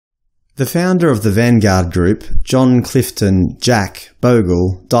The founder of the Vanguard Group, John Clifton Jack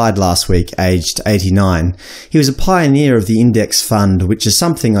Bogle, died last week, aged 89. He was a pioneer of the index fund, which is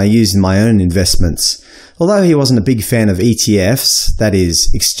something I use in my own investments. Although he wasn't a big fan of ETFs, that is,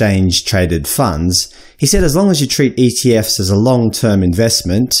 exchange-traded funds, he said as long as you treat ETFs as a long-term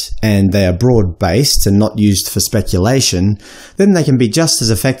investment, and they are broad-based and not used for speculation, then they can be just as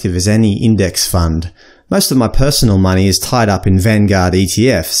effective as any index fund. Most of my personal money is tied up in Vanguard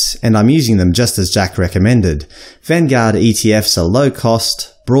ETFs, and I'm using them just as Jack recommended. Vanguard ETFs are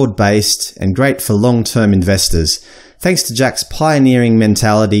low-cost, broad-based, and great for long-term investors. Thanks to Jack's pioneering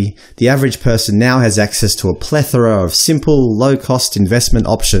mentality, the average person now has access to a plethora of simple, low-cost investment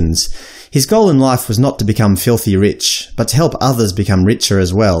options. His goal in life was not to become filthy rich, but to help others become richer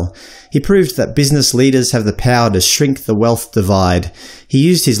as well. He proved that business leaders have the power to shrink the wealth divide. He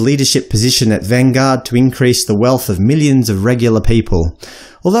used his leadership position at Vanguard to increase the wealth of millions of regular people.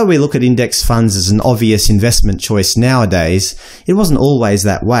 Although we look at index funds as an obvious investment choice nowadays, it wasn't always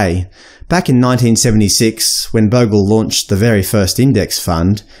that way. Back in 1976, when Bogle launched the very first index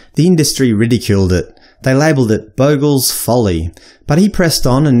fund, the industry ridiculed it. They labelled it Bogle's folly. But he pressed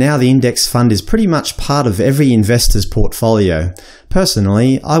on, and now the index fund is pretty much part of every investor's portfolio.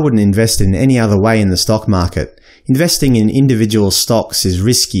 Personally, I wouldn't invest in any other way in the stock market. Investing in individual stocks is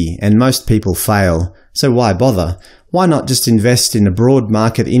risky, and most people fail. So why bother? Why not just invest in a broad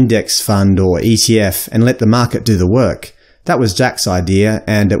market index fund or ETF and let the market do the work? That was Jack's idea,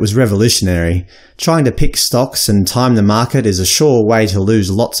 and it was revolutionary. Trying to pick stocks and time the market is a sure way to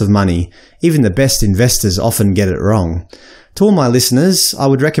lose lots of money. Even the best investors often get it wrong. To all my listeners, I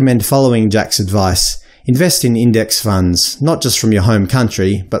would recommend following Jack's advice. Invest in index funds, not just from your home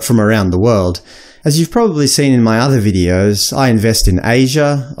country, but from around the world. As you've probably seen in my other videos, I invest in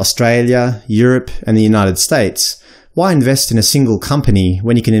Asia, Australia, Europe, and the United States. Why invest in a single company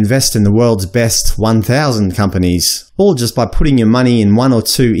when you can invest in the world's best 1,000 companies, all just by putting your money in one or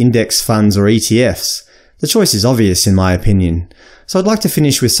two index funds or ETFs? The choice is obvious in my opinion. So I'd like to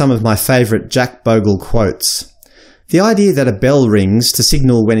finish with some of my favourite Jack Bogle quotes. The idea that a bell rings to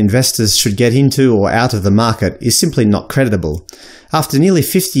signal when investors should get into or out of the market is simply not credible. After nearly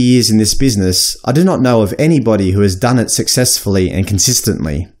 50 years in this business, I do not know of anybody who has done it successfully and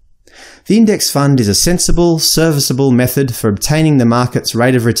consistently. The index fund is a sensible, serviceable method for obtaining the market's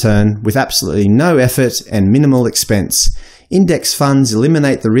rate of return with absolutely no effort and minimal expense. Index funds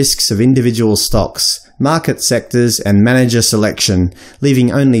eliminate the risks of individual stocks, market sectors, and manager selection,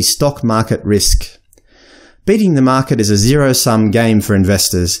 leaving only stock market risk. Beating the market is a zero-sum game for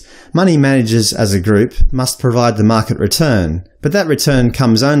investors. Money managers as a group must provide the market return, but that return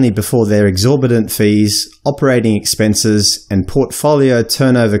comes only before their exorbitant fees, operating expenses, and portfolio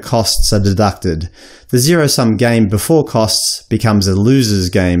turnover costs are deducted. The zero-sum game before costs becomes a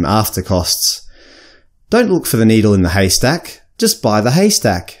loser's game after costs. Don't look for the needle in the haystack, just buy the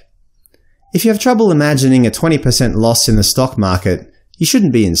haystack. If you have trouble imagining a 20% loss in the stock market, you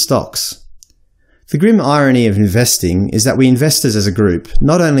shouldn't be in stocks. The grim irony of investing is that we investors as a group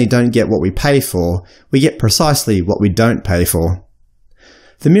not only don't get what we pay for, we get precisely what we don't pay for.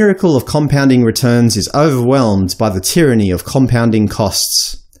 The miracle of compounding returns is overwhelmed by the tyranny of compounding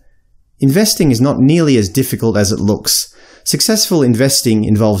costs. Investing is not nearly as difficult as it looks. Successful investing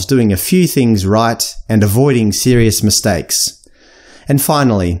involves doing a few things right and avoiding serious mistakes. And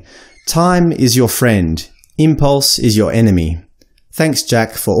finally, time is your friend, impulse is your enemy. Thanks,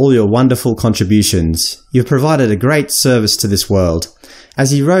 Jack, for all your wonderful contributions. You've provided a great service to this world.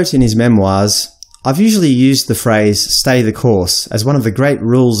 As he wrote in his memoirs, I've usually used the phrase "stay the course" as one of the great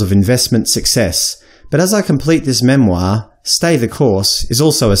rules of investment success, but as I complete this memoir, stay the course is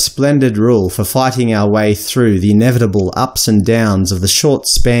also a splendid rule for fighting our way through the inevitable ups and downs of the short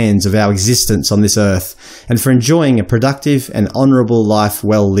spans of our existence on this earth, and for enjoying a productive and honourable life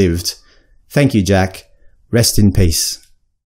well lived. Thank you, Jack. Rest in peace.